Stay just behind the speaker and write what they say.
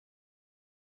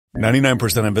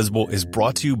99% Invisible is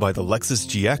brought to you by the Lexus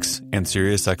GX and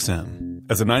SiriusXM.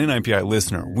 As a 99PI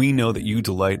listener, we know that you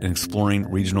delight in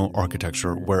exploring regional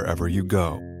architecture wherever you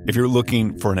go. If you're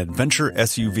looking for an adventure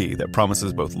SUV that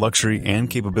promises both luxury and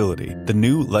capability, the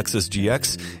new Lexus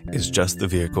GX is just the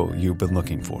vehicle you've been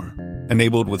looking for.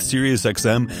 Enabled with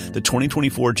SiriusXM, the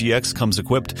 2024 GX comes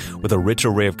equipped with a rich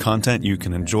array of content you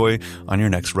can enjoy on your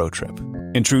next road trip.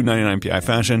 In true 99PI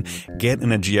fashion, get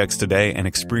in a GX today and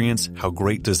experience how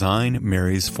great design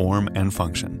marries form and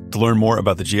function. To learn more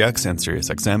about the GX and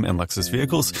SiriusXM and Lexus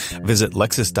vehicles, visit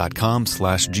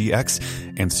lexus.com/GX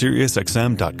and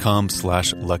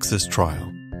SiriusXM.com/Lexus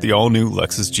Trial. The all-new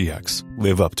Lexus GX.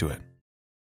 Live up to it.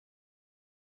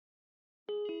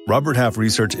 Robert Half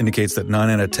research indicates that 9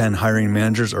 out of 10 hiring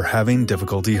managers are having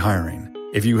difficulty hiring.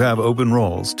 If you have open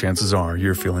roles, chances are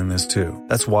you're feeling this too.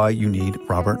 That's why you need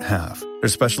Robert Half. Their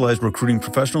specialized recruiting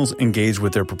professionals engage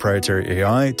with their proprietary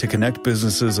AI to connect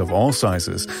businesses of all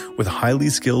sizes with highly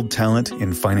skilled talent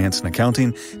in finance and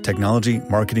accounting, technology,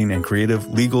 marketing and creative,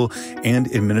 legal,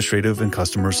 and administrative and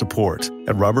customer support.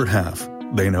 At Robert Half,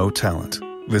 they know talent.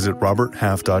 Visit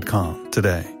roberthalf.com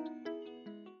today.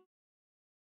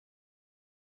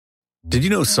 Did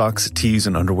you know socks, tees,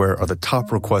 and underwear are the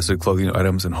top requested clothing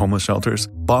items in homeless shelters?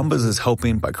 Bombas is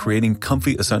helping by creating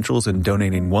comfy essentials and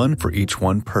donating one for each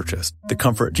one purchased. The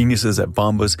comfort geniuses at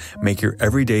Bombas make your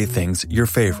everyday things your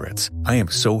favorites. I am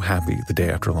so happy the day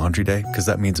after laundry day because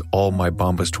that means all my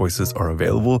Bombas choices are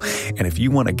available. And if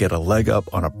you want to get a leg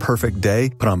up on a perfect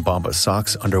day, put on Bombas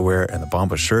socks, underwear, and the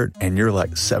Bombas shirt, and you're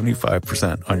like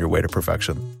 75% on your way to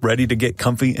perfection. Ready to get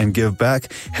comfy and give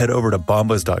back? Head over to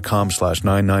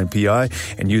bombas.com/99PI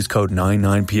and use code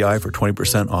 99PI for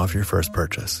 20% off your first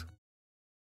purchase.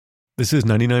 This is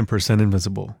 99%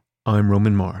 Invisible. I'm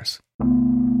Roman Mars.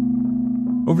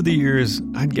 Over the years,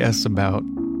 I'd guess about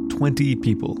 20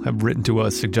 people have written to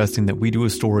us suggesting that we do a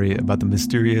story about the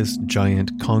mysterious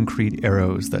giant concrete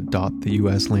arrows that dot the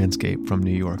U.S. landscape from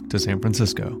New York to San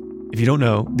Francisco. If you don't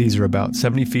know, these are about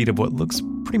 70 feet of what looks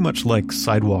pretty much like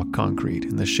sidewalk concrete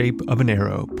in the shape of an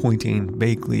arrow pointing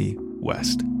vaguely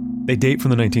west. They date from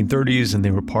the 1930s and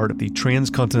they were part of the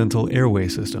transcontinental airway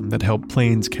system that helped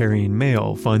planes carrying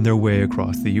mail find their way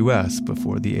across the U.S.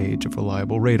 before the age of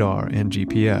reliable radar and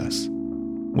GPS.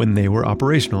 When they were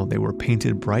operational, they were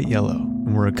painted bright yellow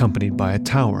and were accompanied by a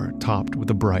tower topped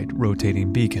with a bright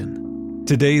rotating beacon.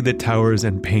 Today, the towers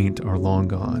and paint are long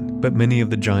gone, but many of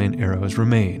the giant arrows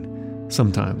remain,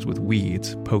 sometimes with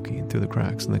weeds poking through the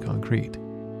cracks in the concrete.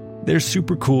 They're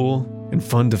super cool and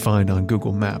fun to find on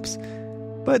Google Maps,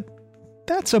 but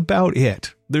that's about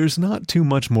it. There's not too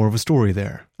much more of a story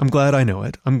there. I'm glad I know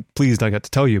it. I'm pleased I got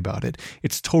to tell you about it.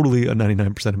 It's totally a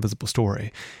 99% Invisible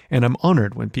story. And I'm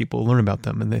honored when people learn about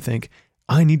them and they think,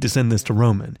 I need to send this to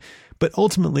Roman. But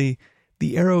ultimately,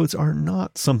 the arrows are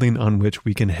not something on which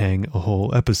we can hang a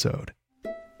whole episode.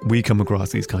 We come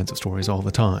across these kinds of stories all the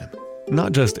time.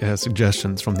 Not just as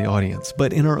suggestions from the audience,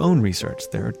 but in our own research,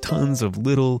 there are tons of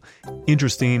little,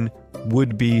 interesting,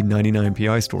 would-be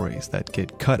 99PI stories that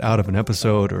get cut out of an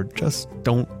episode or just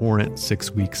don't warrant 6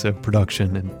 weeks of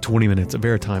production and 20 minutes of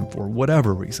airtime for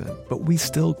whatever reason, but we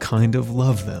still kind of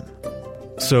love them.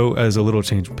 So as a little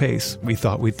change of pace, we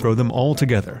thought we'd throw them all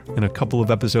together in a couple of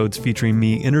episodes featuring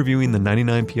me interviewing the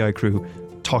 99PI crew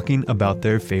talking about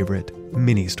their favorite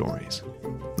mini-stories.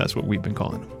 That's what we've been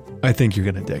calling them. I think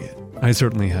you're going to dig it. I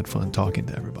certainly had fun talking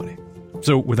to everybody.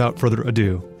 So without further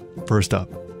ado, first up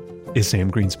is Sam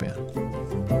Greenspan.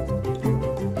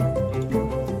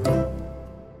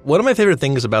 One of my favorite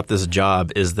things about this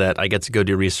job is that I get to go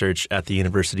do research at the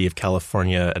University of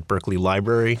California at Berkeley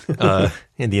Library,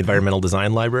 in the Environmental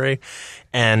Design Library.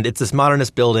 And it's this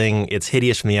modernist building. It's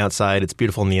hideous from the outside. It's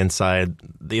beautiful on the inside.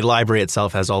 The library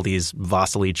itself has all these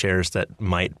Vasily chairs that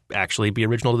might actually be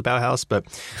original to the Bauhaus. But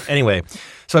anyway,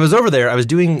 so I was over there. I was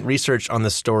doing research on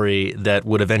the story that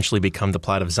would eventually become The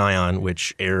Plat of Zion,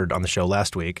 which aired on the show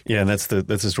last week. Yeah, and that's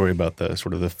the story about the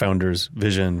sort of the founder's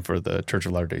vision for the Church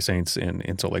of Latter-day Saints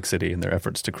in Salt Lake City and their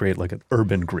efforts to create like an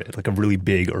urban grid, like a really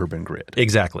big urban grid.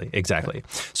 Exactly.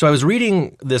 So I was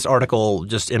reading this article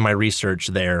just in my research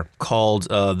there called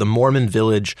The Mormon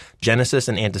Village, Genesis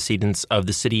and Antecedents of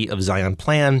the City of Zion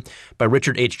Plan by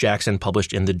Richard H. Jackson,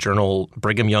 published in the journal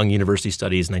Brigham Young University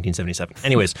Studies, 1977.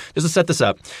 Anyways, just to set this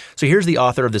up. So here's the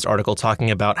author of this article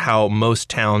talking about how most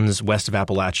towns west of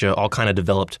Appalachia all kind of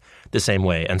developed the same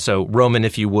way. And so, Roman,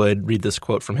 if you would, read this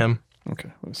quote from him. Okay,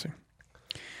 let's see.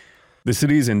 The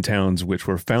cities and towns which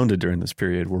were founded during this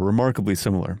period were remarkably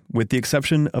similar, with the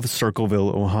exception of Circleville,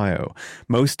 Ohio.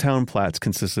 Most town plats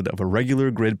consisted of a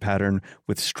regular grid pattern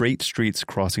with straight streets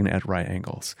crossing at right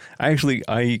angles.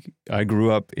 I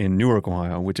grew up in Newark,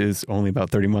 Ohio, which is only about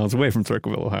 30 miles away from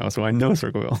Circleville, Ohio, so I know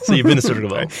Circleville. So you've been to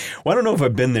Circleville? Well, I don't know if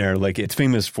I've been there. Like, it's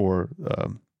famous for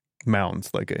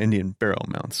mounds, like Indian burial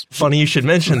mounds. Funny you should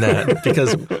mention that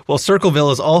because, well, Circleville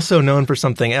is also known for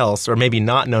something else, or maybe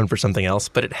not known for something else,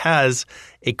 but it has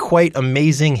a quite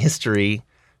amazing history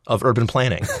of urban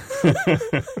planning.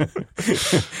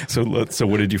 So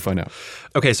what did you find out?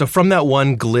 Okay, so from that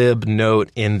one glib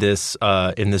note in this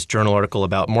journal article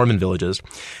about Mormon villages,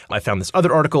 I found this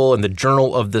other article in the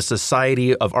Journal of the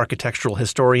Society of Architectural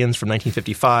Historians from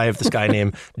 1955, this guy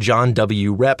named John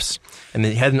W. Reps, and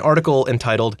he had an article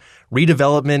entitled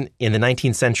Redevelopment in the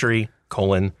 19th Century,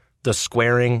 The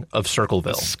Squaring of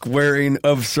Circleville. Squaring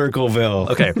of Circleville.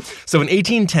 Okay. So in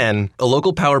 1810, a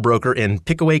local power broker in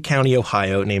Pickaway County,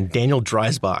 Ohio, named Daniel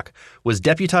Dreisbach, was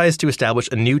deputized to establish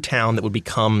a new town that would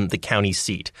become the county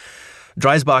seat.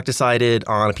 Dreisbach decided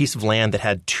on a piece of land that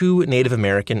had two Native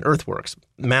American earthworks,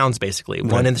 mounds basically,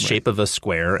 one in the shape of a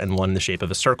square and one in the shape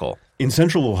of a circle. In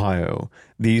central Ohio,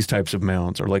 these types of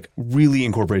mounds are like really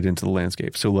incorporated into the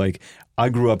landscape. So like I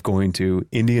grew up going to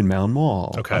Indian Mound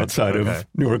Mall outside of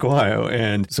Newark, Ohio.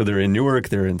 And so they're in Newark,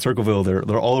 they're in Circleville,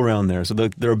 they're all around there. So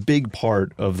they're a big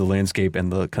part of the landscape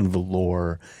and the kind of the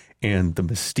lore and the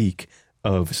mystique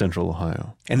of central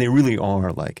Ohio. And they really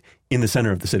are like in the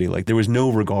center of the city. Like there was no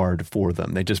regard for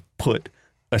them. They just put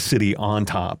a city on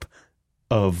top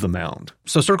of the mound.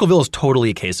 So Circleville is totally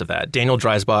a case of that. Daniel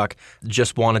Dreisbach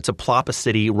just wanted to plop a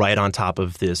city right on top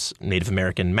of this Native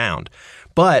American mound.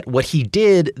 But what he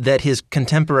did that his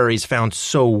contemporaries found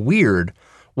so weird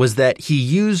was that he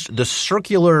used the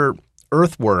circular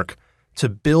earthwork to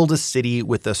build a city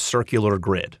with a circular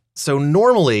grid. So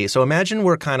normally, imagine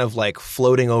we're kind of like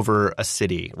floating over a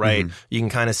city, right? Mm-hmm. You can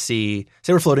kind of see,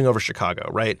 say we're floating over Chicago,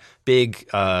 right? Big,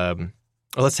 imagine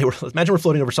we're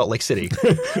floating over Salt Lake City,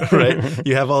 right?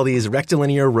 You have all these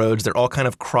rectilinear roads. They're all kind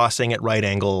of crossing at right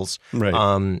angles. Right.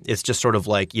 It's just sort of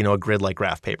like, a grid like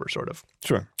graph paper sort of.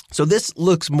 Sure. So this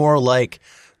looks more like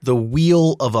the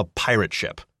wheel of a pirate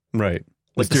ship. Right.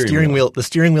 Like the steering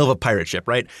wheel of a pirate ship,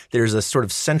 right? There's a sort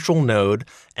of central node,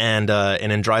 and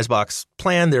in Dreisbach's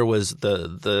plan, there was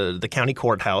the county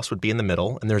courthouse would be in the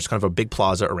middle, and there's kind of a big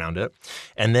plaza around it,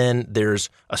 and then there's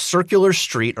a circular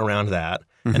street around that,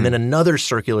 and then another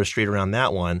circular street around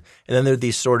that one, and then there are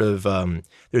these sort of there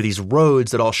are these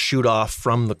roads that all shoot off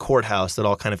from the courthouse that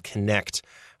all kind of connect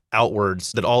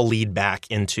outwards, that all lead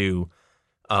back into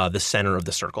the center of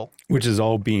the circle, which is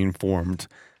all being formed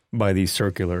by the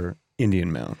circular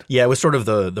Indian mound. Yeah, it was sort of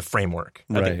the framework.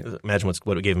 Right. Imagine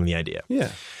what gave him the idea.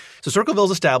 Yeah. So Circleville's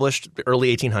established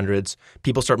early 1800s.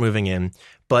 People start moving in.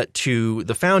 But to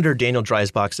the founder, Daniel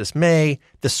Dreisbach's dismay,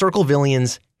 the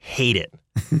Circlevillians hate it.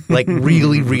 Like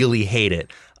really, really hate it.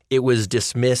 It was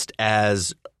dismissed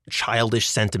as childish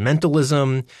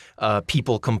sentimentalism.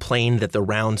 People complained that the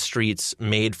round streets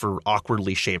made for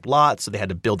awkwardly shaped lots, so they had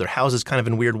to build their houses kind of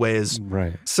in weird ways.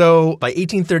 Right. So by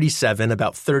 1837,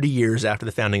 about 30 years after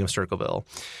the founding of Circleville,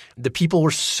 the people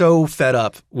were so fed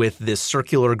up with this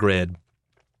circular grid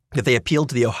that they appealed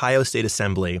to the Ohio State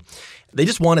Assembly. They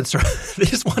just wanted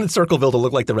Circleville to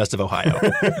look like the rest of Ohio.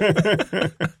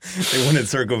 They wanted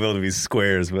Circleville to be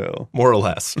Squaresville. More or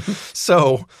less.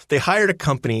 So they hired a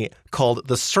company called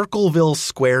the Circleville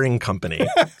Squaring Company.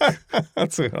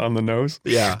 That's on the nose.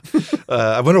 Yeah.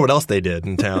 I wonder what else they did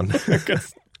in town.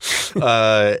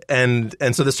 And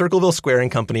so the Circleville Squaring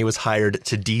Company was hired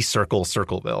to de-circle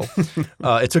Circleville.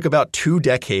 It took about 2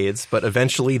 decades, but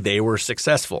eventually they were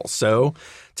successful. So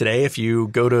today, if you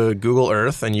go to Google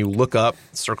Earth and you look up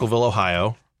Circleville,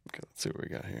 Ohio. Okay, let's see what we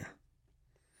got here.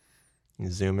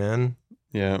 You zoom in.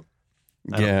 Yeah.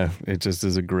 Yeah, it just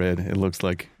is a grid. It looks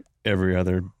like every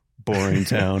other boring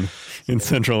town in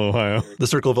central Ohio. The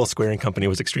Circleville Squaring Company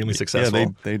was extremely successful. Yeah,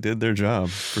 they did their job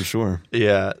for sure.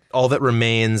 Yeah. All that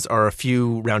remains are a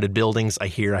few rounded buildings. I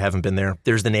haven't been there.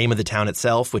 There's the name of the town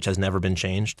itself, which has never been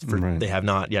changed. Right. They have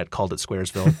not yet called it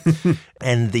Squaresville.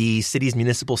 And the city's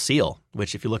municipal seal,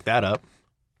 which if you look that up.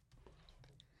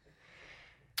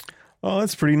 Oh,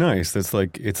 that's pretty nice. It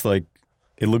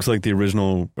looks like the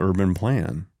original urban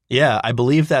plan. Yeah, I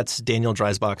believe that's Daniel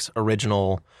Dreisbach's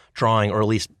original drawing, or at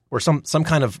least some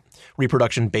kind of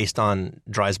reproduction based on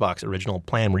Dreisbach's original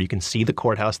plan, where you can see the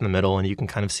courthouse in the middle and you can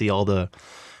kind of see all the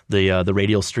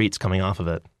radial streets coming off of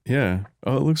it. Yeah.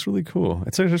 Oh, it looks really cool.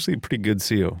 It's actually a pretty good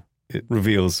seal. It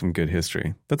reveals some good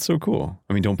history. That's so cool.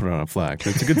 I mean, don't put it on a flag, but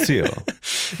it's a good seal.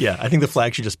 Yeah, I think the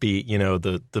flag should just be,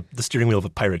 the steering wheel of a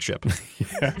pirate ship.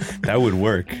 Yeah, that would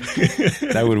work.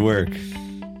 That would work.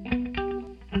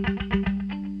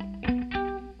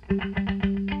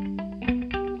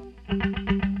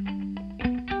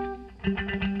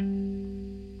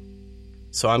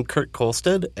 So I'm Kurt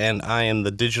Kolstad, and I am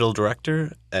the digital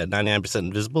director at 99%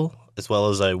 Invisible, as well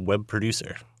as a web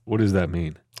producer. What does that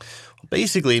mean?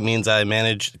 Basically, it means I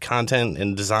manage content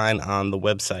and design on the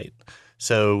website.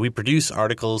 So we produce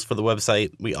articles for the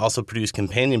website. We also produce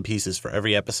companion pieces for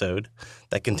every episode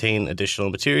that contain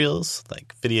additional materials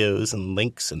like videos and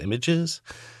links and images.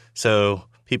 So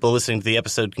people listening to the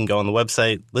episode can go on the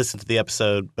website, listen to the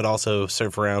episode, but also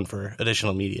surf around for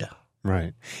additional media.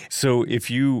 Right. So if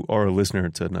you are a listener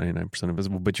to 99%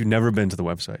 Invisible, but you've never been to the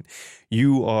website,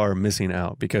 you are missing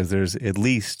out because there's at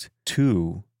least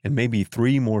 2 and maybe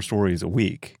 3 more stories a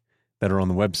week that are on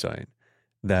the website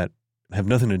that have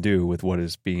nothing to do with what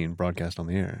is being broadcast on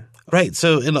the air. Right.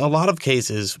 So in a lot of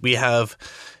cases, we have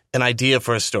an idea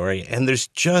for a story, and there's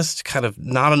just kind of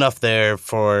not enough there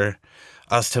for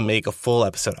us to make a full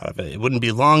episode out of it. It wouldn't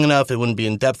be long enough. It wouldn't be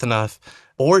in depth enough.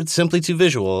 Or it's simply too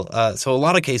visual. So a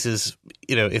lot of cases,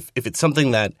 if it's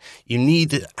something that you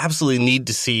absolutely need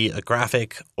to see a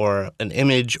graphic or an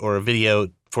image or a video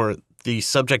for the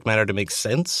subject matter to make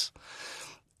sense,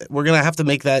 we're going to have to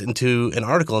make that into an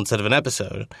article instead of an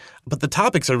episode. But the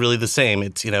topics are really the same.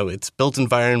 It's built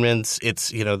environments. It's,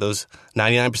 those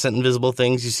 99% invisible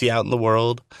things you see out in the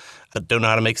world that don't know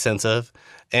how to make sense of.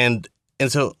 And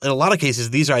so in a lot of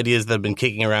cases, these are ideas that have been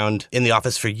kicking around in the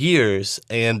office for years,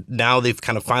 and now they've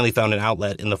kind of finally found an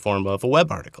outlet in the form of a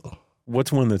web article.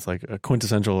 What's one that's like a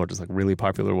quintessential or just like really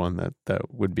popular one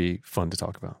that would be fun to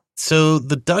talk about? So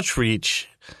the Dutch Reach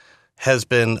has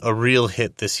been a real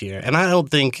hit this year, and I don't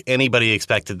think anybody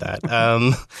expected that.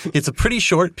 It's a pretty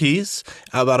short piece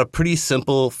about a pretty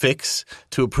simple fix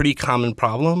to a pretty common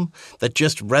problem that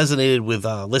just resonated with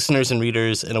listeners and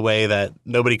readers in a way that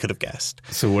nobody could have guessed.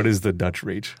 So what is the Dutch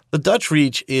Reach? The Dutch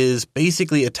Reach is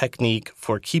basically a technique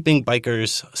for keeping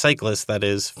cyclists, that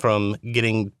is, from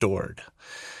getting doored.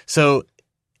 So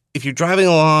if you're driving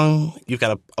along, you've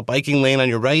got a biking lane on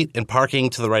your right and parking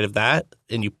to the right of that,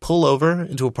 and you pull over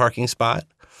into a parking spot,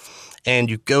 and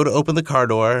you go to open the car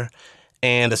door,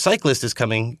 and a cyclist is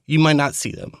coming, you might not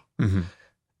see them. Mm-hmm.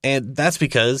 And that's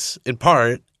because, in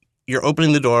part, you're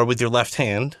opening the door with your left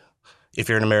hand, if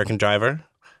you're an American driver,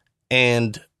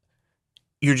 and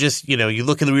you're just, you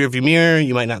look in the rearview mirror,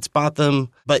 you might not spot them.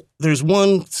 But there's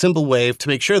one simple way to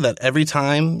make sure that every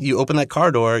time you open that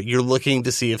car door, you're looking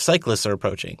to see if cyclists are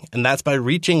approaching. And that's by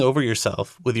reaching over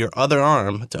yourself with your other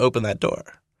arm to open that door.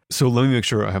 So let me make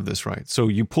sure I have this right. So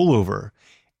you pull over,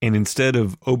 and instead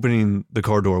of opening the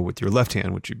car door with your left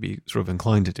hand, which you'd be sort of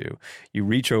inclined to do, you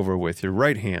reach over with your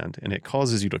right hand, and it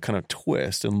causes you to kind of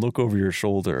twist and look over your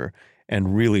shoulder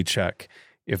and really check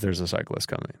if there's a cyclist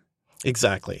coming.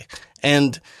 Exactly.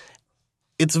 And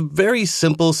it's a very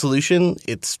simple solution.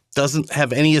 It doesn't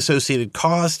have any associated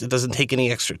cost. It doesn't take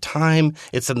any extra time.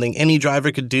 It's something any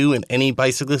driver could do, and any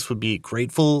bicyclist would be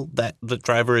grateful that the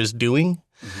driver is doing.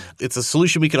 Mm-hmm. It's a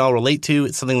solution we can all relate to.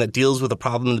 It's something that deals with a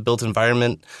problem in the built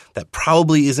environment that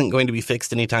probably isn't going to be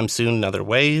fixed anytime soon in other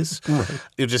ways. Right.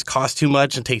 It would just cost too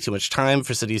much and take too much time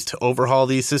for cities to overhaul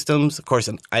these systems. Of course,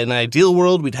 in an ideal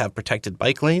world, we'd have protected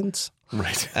bike lanes.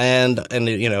 Right. And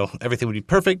everything would be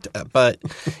perfect. But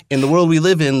in the world we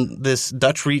live in, this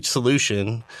Dutch Reach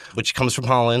solution, which comes from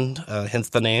Holland, hence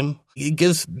the name, it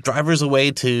gives drivers a way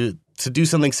to do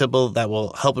something simple that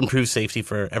will help improve safety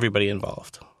for everybody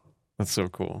involved. That's so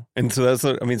cool. And so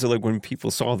so like when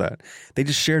people saw that, they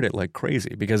just shared it like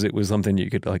crazy because it was something you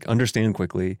could like understand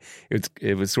quickly.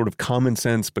 It was sort of common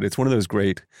sense, but it's one of those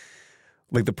great,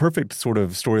 like the perfect sort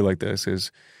of story like this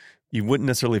is you wouldn't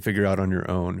necessarily figure out on your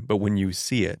own, but when you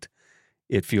see it,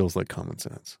 it feels like common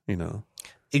sense,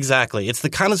 Exactly. It's the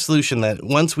kind of solution that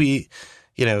once we,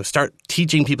 start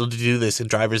teaching people to do this in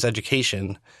driver's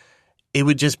education, it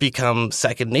would just become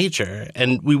second nature.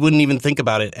 And we wouldn't even think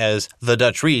about it as the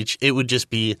Dutch Reach. It would just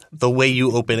be the way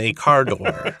you open a car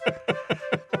door.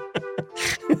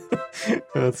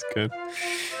 That's good.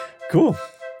 Cool.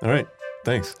 All right.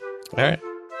 Thanks. All right.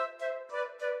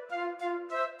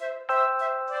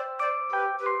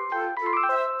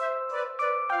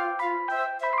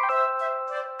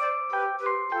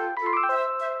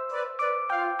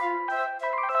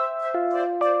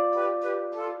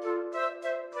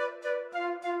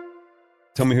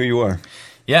 Tell me who you are.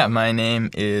 Yeah, my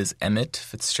name is Emmett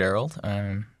Fitzgerald.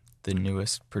 I'm the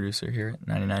newest producer here at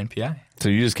 99PI. So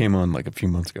you just came on like a few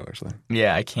months ago, actually.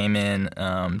 Yeah, I came in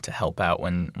to help out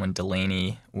when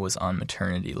Delaney was on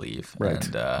maternity leave. Right.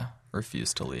 And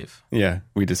refused to leave. Yeah,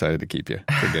 we decided to keep you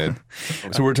for good.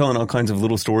 So we're telling all kinds of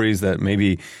little stories that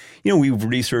maybe, we've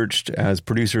researched as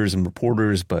producers and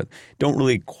reporters, but don't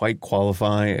really quite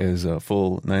qualify as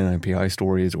full 99PI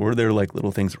stories, or they're like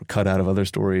little things that were cut out of other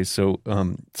stories. So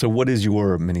what is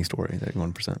your mini story that you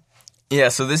want to present? Yeah,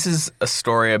 so this is a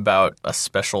story about a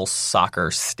special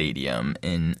soccer stadium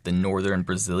in the northern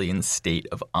Brazilian state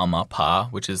of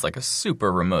Amapá, which is like a super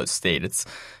remote state. It's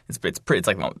big. It's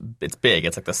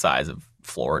like the size of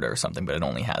Florida or something, but it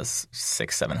only has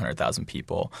 700,000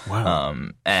 people. Wow.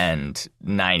 And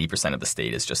 90% of the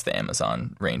state is just the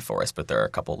Amazon rainforest, but there are a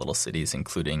couple little cities,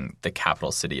 including the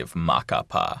capital city of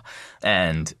Macapá.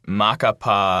 And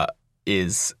Macapá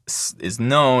is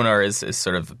known, or is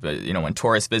sort of, when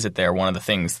tourists visit there, one of the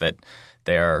things that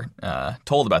they are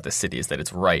told about the city is that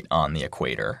it's right on the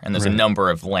equator. And there's a number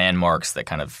of landmarks that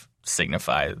kind of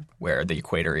signify where the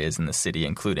equator is in the city,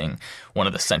 including one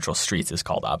of the central streets is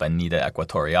called Avenida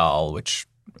Equatorial, which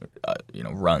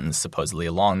runs supposedly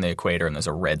along the equator, and there's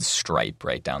a red stripe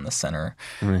right down the center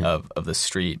of the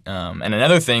street. And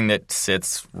another thing that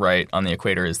sits right on the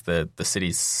equator is the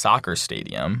city's soccer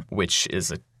stadium, which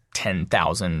is a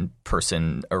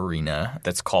 10,000-person arena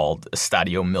that's called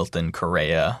Estadio Milton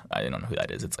Correa. I don't know who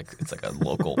that is. It's like a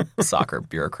local soccer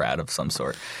bureaucrat of some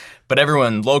sort. But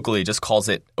everyone locally just calls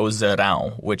it O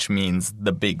Zerão, which means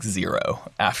the big zero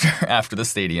after the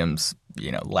stadium's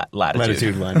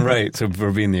latitude line. Right. So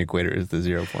for being the equator is the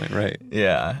 0 point, right?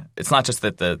 Yeah. It's not just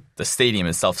that the stadium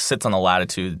itself sits on the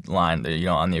latitude line,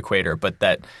 on the equator, but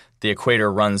that the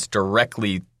equator runs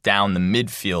directly down the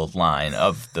midfield line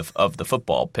of the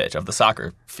football pitch, of the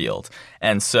soccer field.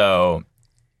 And so,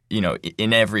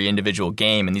 in every individual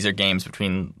game, and these are games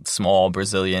between small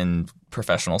Brazilian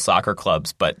professional soccer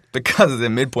clubs, but because the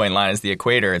midpoint line is the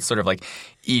equator, it's sort of like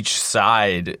each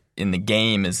side in the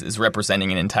game is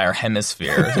representing an entire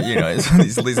hemisphere.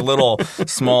 These little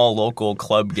small local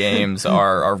club games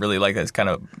are really like this kind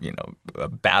of a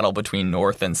battle between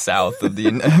north and south of the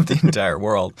entire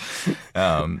world.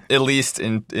 At least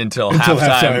until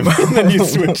halftime. Then you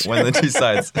switch. when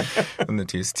the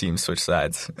two teams switch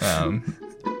sides.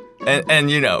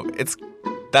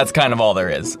 That's kind of all there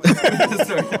is.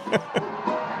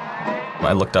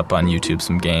 I looked up on YouTube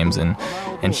some games and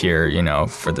here,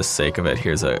 for the sake of it,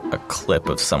 here's a clip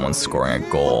of someone scoring a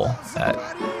goal at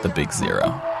the big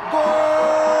zero.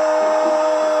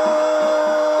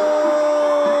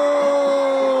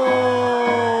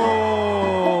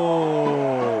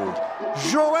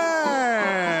 Joel!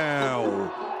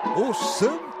 O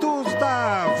Santos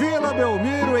da Vila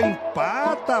Belmiro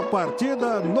empata a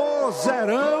partida no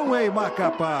Zerão em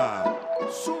Macapá.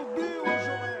 Subiu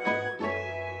Joel!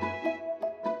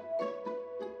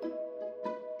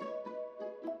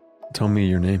 Tell me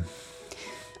your name.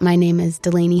 My name is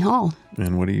Delaney Hall.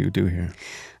 And what do you do here?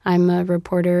 I'm a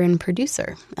reporter and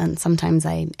producer, and sometimes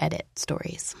I edit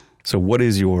stories. So what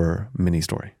is your mini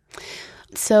story?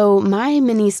 So my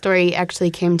mini story actually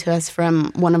came to us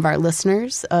from one of our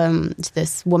listeners,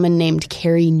 this woman named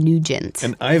Carrie Nugent.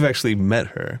 And I've actually met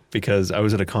her because I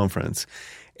was at a conference,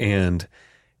 and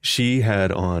she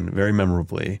had on, very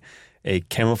memorably, a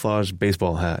camouflage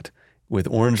baseball hat with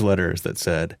orange letters that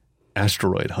said,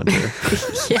 Asteroid Hunter.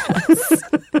 Yes.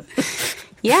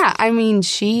 Yeah, I mean,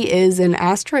 she is an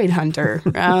asteroid hunter.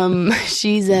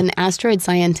 She's an asteroid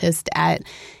scientist at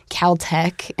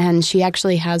Caltech, and she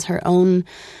actually has her own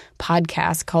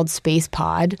podcast called Space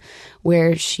Pod,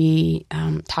 where she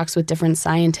talks with different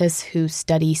scientists who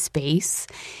study space.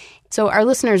 So our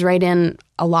listeners write in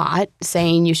a lot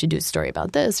saying you should do a story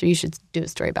about this or you should do a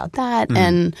story about that.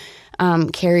 Mm.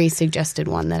 And Carrie suggested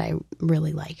one that I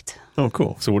really liked. Oh,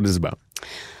 cool. So what is it about?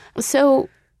 So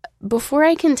before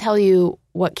I can tell you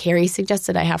what Carrie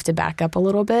suggested, I have to back up a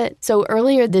little bit. So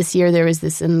earlier this year, there was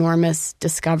this enormous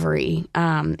discovery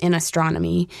in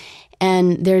astronomy.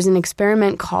 And there's an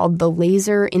experiment called the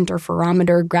Laser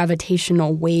Interferometer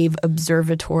Gravitational Wave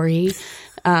Observatory.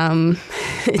 And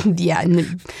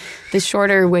the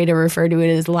shorter way to refer to it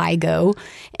is LIGO.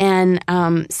 And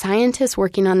scientists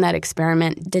working on that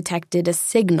experiment detected a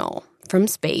signal from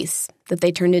space that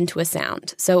they turned into a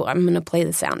sound. So I'm going to play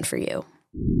the sound for you.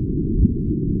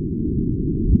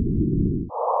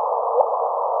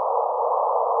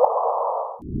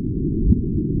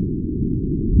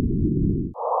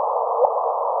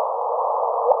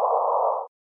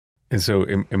 And so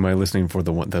am I listening for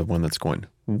the one that's going,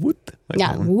 woot?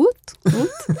 Yeah, woot, woot.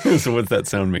 So what's that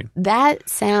sound mean? That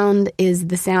sound is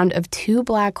the sound of two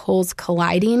black holes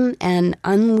colliding and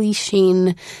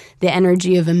unleashing the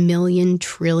energy of 1,000,000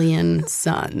 trillion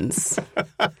suns.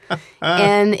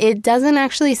 And it doesn't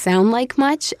actually sound like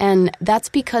much, and that's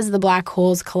because the black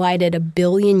holes collided 1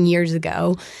 billion years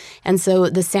ago. And so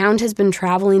the sound has been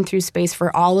traveling through space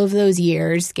for all of those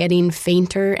years, getting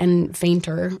fainter and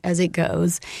fainter as it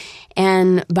goes.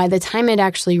 And by the time it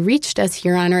actually reached us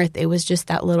here on Earth, it was just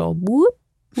that little whoop,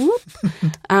 whoop.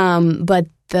 But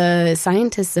the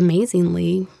scientists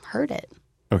amazingly heard it.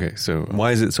 Okay, so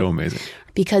why is it so amazing?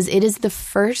 Because it is the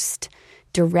first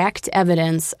direct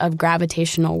evidence of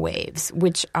gravitational waves,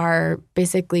 which are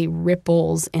basically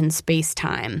ripples in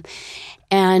space-time.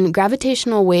 And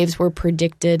gravitational waves were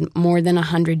predicted more than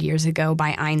 100 years ago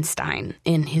by Einstein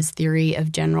in his theory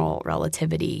of general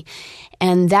relativity.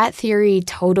 And that theory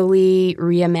totally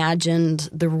reimagined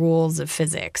the rules of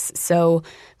physics. So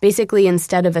basically,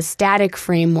 instead of a static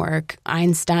framework,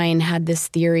 Einstein had this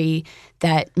theory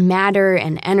that matter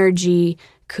and energy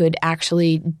could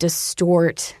actually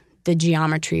distort the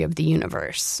geometry of the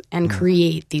universe and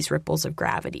create these ripples of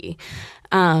gravity.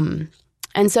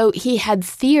 And so he had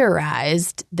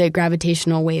theorized that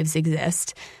gravitational waves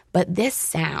exist, but this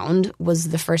sound was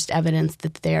the first evidence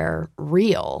that they're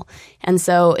real. And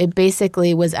so it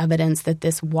basically was evidence that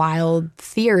this wild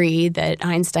theory that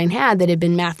Einstein had that had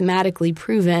been mathematically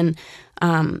proven,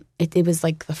 it was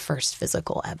like the first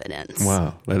physical evidence.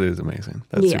 Wow, that is amazing.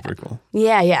 That's super cool.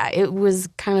 Yeah. It was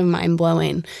kind of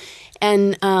mind-blowing.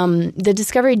 And the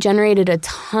discovery generated a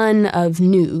ton of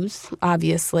news,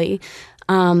 obviously.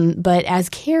 But as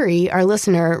Carrie, our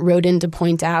listener, wrote in to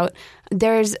point out,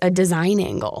 there's a design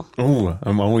angle. Oh,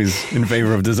 I'm always in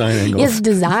favor of design angles. Yes,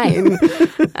 design.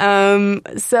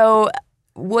 So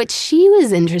what she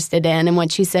was interested in and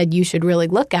what she said you should really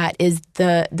look at is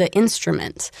the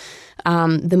instrument.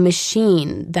 The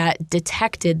machine that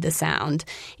detected the sound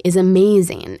is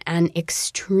amazing and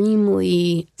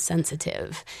extremely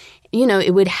sensitive. You know,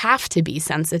 it would have to be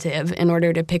sensitive in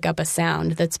order to pick up a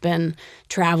sound that's been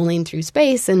traveling through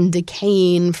space and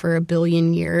decaying for 1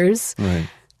 billion years. Right.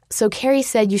 So Carrie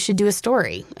said you should do a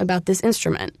story about this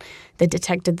instrument that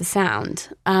detected the sound.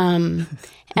 And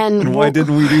why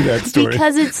didn't we do that story?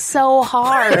 Because it's so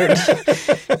hard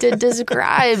to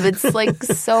describe. It's like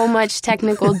so much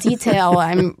technical detail.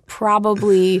 I'm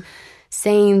probably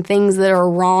saying things that are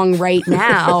wrong right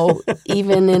now,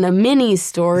 even in a mini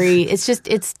story.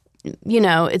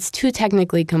 It's too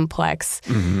technically complex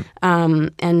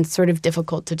and sort of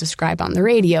difficult to describe on the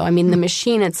radio. I mean, the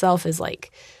machine itself is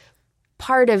like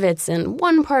part of it's in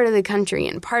one part of the country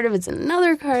and part of it's in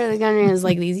another part of the country. It's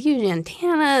like these huge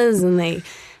antennas and they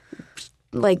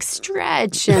like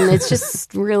stretch and it's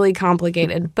just really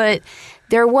complicated. But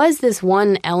there was this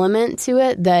one element to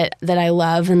it that I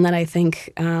love and that I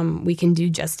think we can do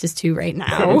justice to right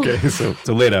now. Okay, so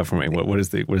lay it out for me. What is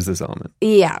this element?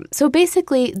 Yeah. So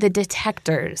basically the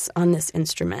detectors on this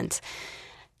instrument,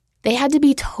 they had to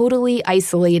be totally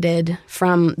isolated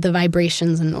from the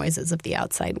vibrations and noises of the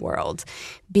outside world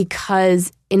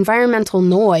because environmental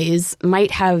noise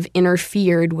might have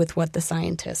interfered with what the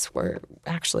scientists were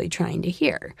actually trying to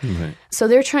hear. Right. So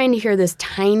they're trying to hear this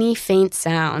tiny, faint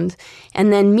sound,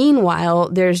 and then meanwhile,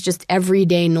 there's just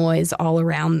everyday noise all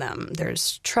around them.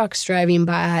 There's trucks driving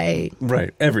by.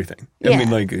 Right, everything. Yeah. I mean,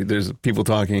 like, there's people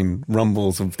talking,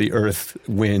 rumbles of the earth,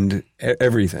 wind,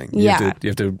 everything. You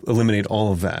have to eliminate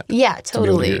all of that. Yeah, to be able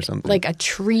to totally. hear something. Like a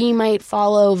tree might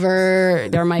fall over,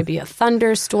 there might be a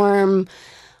thunderstorm.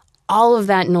 All of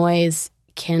that noise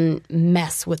can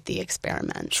mess with the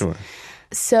experiment. Sure.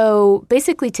 So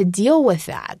basically to deal with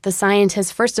that, the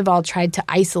scientists first of all tried to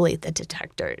isolate the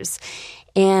detectors.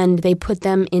 And they put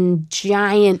them in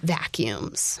giant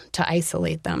vacuums to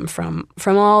isolate them from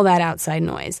all that outside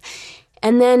noise.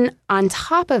 And then on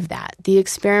top of that, the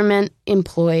experiment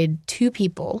employed 2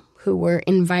 people who were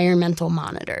environmental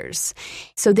monitors.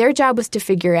 So their job was to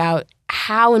figure out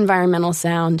how environmental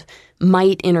sound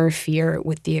might interfere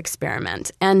with the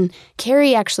experiment. And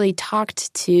Carrie actually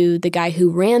talked to the guy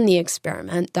who ran the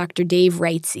experiment, Dr. Dave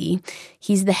Reitze.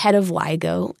 He's the head of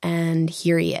LIGO, and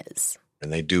here he is.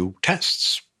 And they do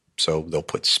tests. So they'll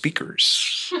put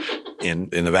speakers in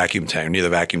the vacuum tank, near the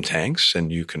vacuum tanks,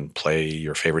 and you can play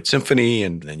your favorite symphony,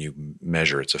 and then you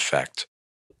measure its effect.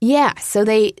 Yeah, so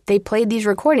they played these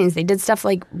recordings. They did stuff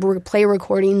like play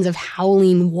recordings of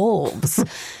howling wolves.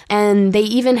 And they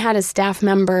even had a staff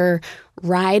member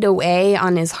ride away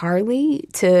on his Harley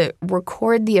to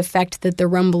record the effect that the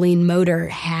rumbling motor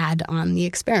had on the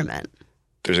experiment.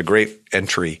 There's a great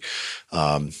entry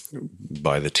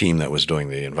by the team that was doing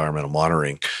the environmental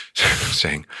monitoring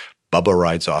saying, Bubba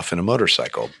rides off in a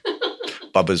motorcycle.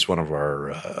 Bubba's one of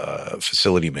our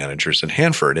facility managers in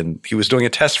Hanford, and he was doing a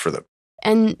test for them.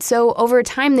 And so over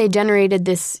time, they generated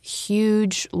this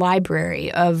huge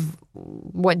library of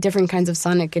what different kinds of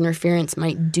sonic interference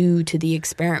might do to the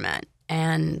experiment.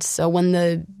 And so when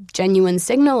the genuine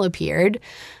signal appeared,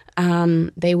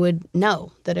 they would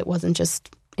know that it wasn't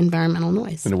just environmental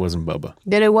noise. And it wasn't Bubba.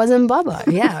 That it wasn't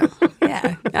Bubba, yeah.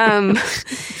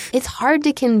 It's hard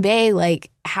to convey,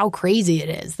 like, how crazy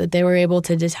it is that they were able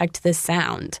to detect this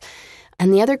sound.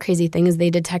 And the other crazy thing is they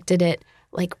detected it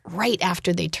like right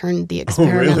after they turned the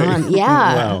experiment on.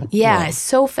 Yeah. Wow. Yeah. Wow.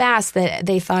 So fast that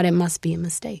they thought it must be a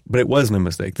mistake. But it wasn't a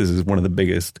mistake. This is one of the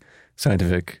biggest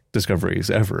scientific discoveries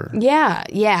ever. Yeah.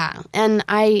 Yeah. And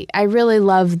I really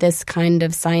love this kind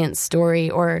of science story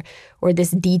or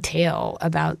this detail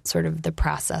about sort of the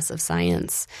process of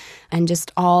science and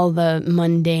just all the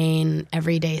mundane,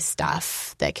 everyday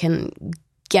stuff that can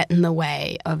get in the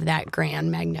way of that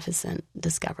grand, magnificent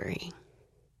discovery.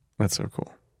 That's so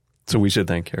cool. So we should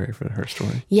thank Carrie for her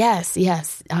story. Yes.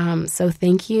 So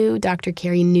thank you, Dr.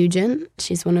 Carrie Nugent.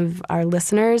 She's one of our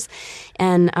listeners.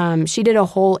 And she did a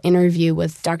whole interview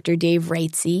with Dr. Dave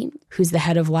Reitze, who's the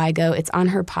head of LIGO. It's on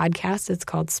her podcast. It's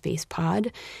called Space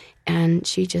Pod. And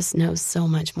she just knows so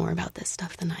much more about this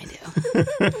stuff than I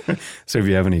do. So if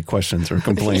you have any questions or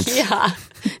complaints. Yeah,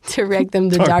 direct them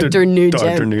to Dr. Nugent.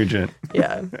 Dr. Nugent.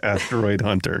 Yeah. Asteroid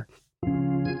Hunter.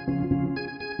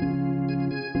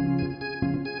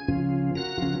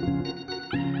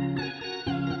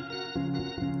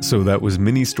 So that was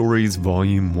Mini Stories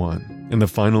Volume 1 and the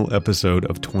final episode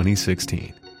of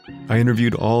 2016. I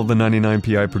interviewed all the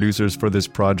 99PI producers for this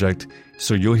project,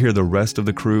 so you'll hear the rest of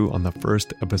the crew on the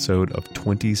first episode of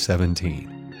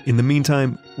 2017. In the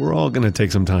meantime, we're all going to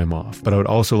take some time off, but I would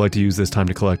also like to use this time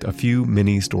to collect a few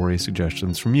mini story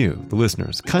suggestions from you, the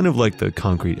listeners, kind of like the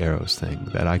Concrete Arrows thing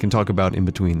that I can talk about in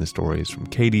between the stories from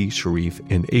Katie, Sharif,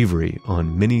 and Avery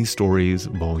on Mini Stories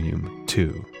Volume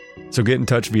 2. So get in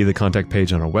touch via the contact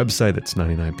page on our website, that's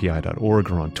 99pi.org,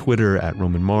 or on Twitter at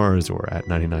Roman Mars or at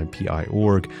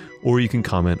 99pi.org, or you can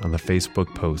comment on the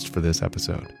Facebook post for this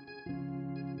episode.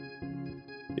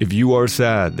 If you are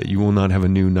sad that you will not have a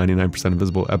new 99%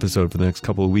 Invisible episode for the next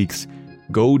couple of weeks,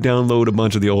 go download a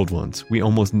bunch of the old ones. We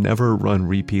almost never run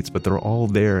repeats, but they're all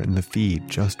there in the feed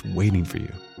just waiting for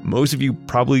you. Most of you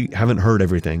probably haven't heard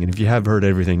everything, and if you have heard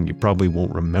everything, you probably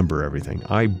won't remember everything.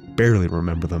 I barely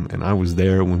remember them, and I was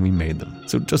there when we made them.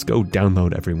 So just go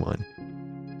download everyone.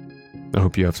 I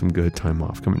hope you have some good time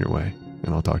off coming your way,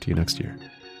 and I'll talk to you next year.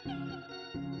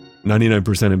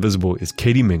 99% Invisible is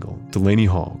Katie Mingle, Delaney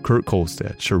Hall, Kurt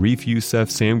Kolstad, Sharif Youssef,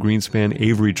 Sam Greenspan,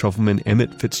 Avery Trufelman,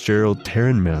 Emmett Fitzgerald,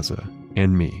 Taryn Mazza,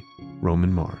 and me,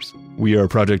 Roman Mars. We are a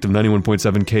project of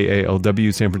 91.7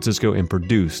 KALW San Francisco and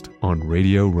produced on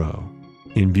Radio Row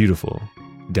in beautiful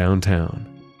downtown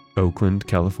Oakland,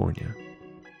 California.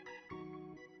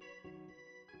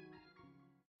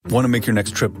 Want to make your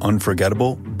next trip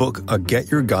unforgettable? Book a Get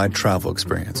Your Guide travel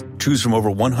experience. Choose from over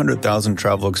 100,000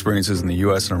 travel experiences in the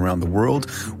U.S. and around the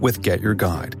world with Get Your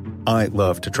Guide. I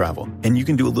love to travel, and you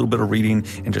can do a little bit of reading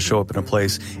and just show up in a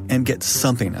place and get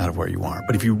something out of where you are.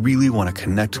 But if you really want to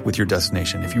connect with your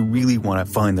destination, if you really want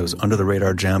to find those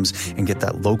under-the-radar gems and get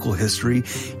that local history,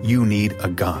 you need a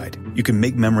guide. You can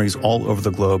make memories all over the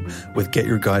globe with Get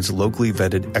Your Guide's locally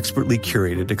vetted, expertly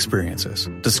curated experiences.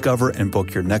 Discover and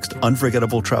book your next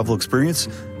unforgettable travel experience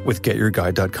with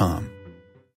GetYourGuide.com.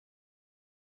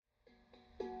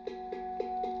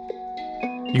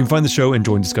 You can find the show and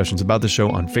join discussions about the show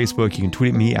on Facebook. You can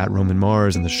tweet at me at Roman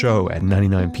Mars and the show at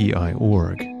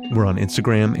 99pi.org. We're on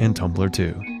Instagram and Tumblr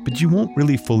too. But you won't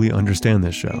really fully understand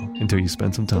this show until you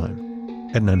spend some time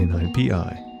at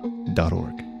 99pi.org.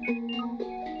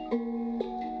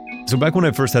 So back when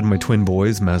I first had my twin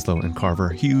boys, Maslow and Carver,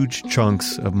 huge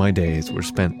chunks of my days were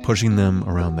spent pushing them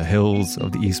around the hills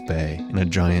of the East Bay in a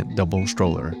giant double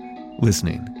stroller,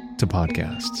 listening to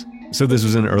podcasts. So this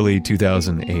was in early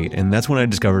 2008, and that's when I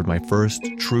discovered my first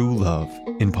true love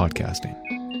in podcasting,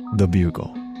 The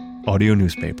Bugle, audio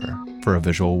newspaper for a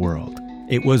visual world.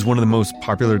 It was one of the most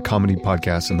popular comedy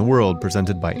podcasts in the world,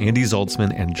 presented by Andy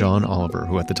Zaltzman and John Oliver,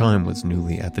 who at the time was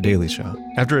newly at The Daily Show.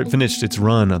 After it finished its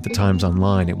run at the Times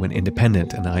Online, it went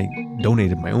independent, and I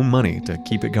donated my own money to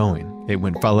keep it going. It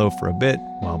went fallow for a bit,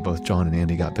 while both John and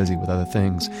Andy got busy with other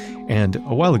things. And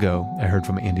a while ago, I heard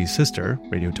from Andy's sister,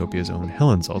 Radiotopia's own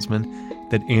Helen Zaltzman,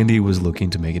 that Andy was looking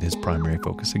to make it his primary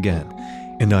focus again.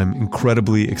 And I'm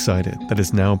incredibly excited that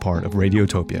it's now part of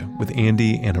Radiotopia with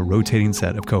Andy and a rotating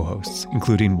set of co-hosts,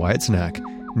 including Wyatt Snack,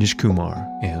 Nish Kumar,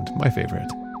 and my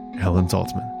favorite, Helen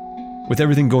Zaltzman. With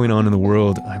everything going on in the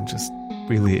world, I'm just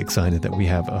really excited that we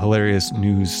have a hilarious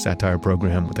news satire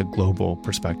program with a global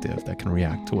perspective that can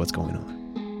react to what's going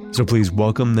on. So please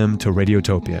welcome them to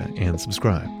Radiotopia and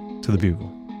subscribe to The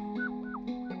Bugle.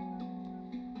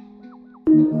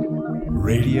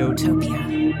 Radiotopia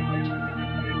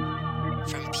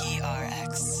from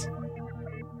PRX.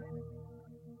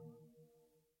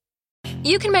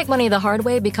 You can make money the hard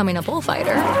way becoming a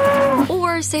bullfighter,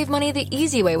 or save money the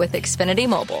easy way with Xfinity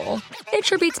Mobile. It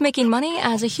sure beats making money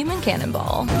as a human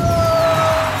cannonball.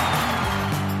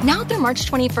 Now through March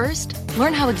 21st,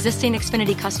 learn how existing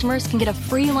Xfinity customers can get a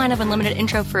free line of unlimited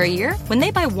intro for a year when they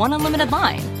buy one unlimited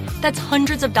line. That's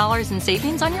hundreds of dollars in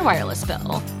savings on your wireless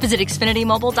bill. Visit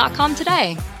XfinityMobile.com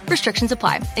today. Restrictions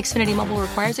apply. Xfinity Mobile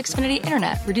requires Xfinity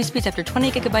Internet. Reduced speeds after 20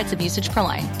 gigabytes of usage per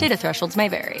line. Data thresholds may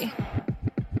vary.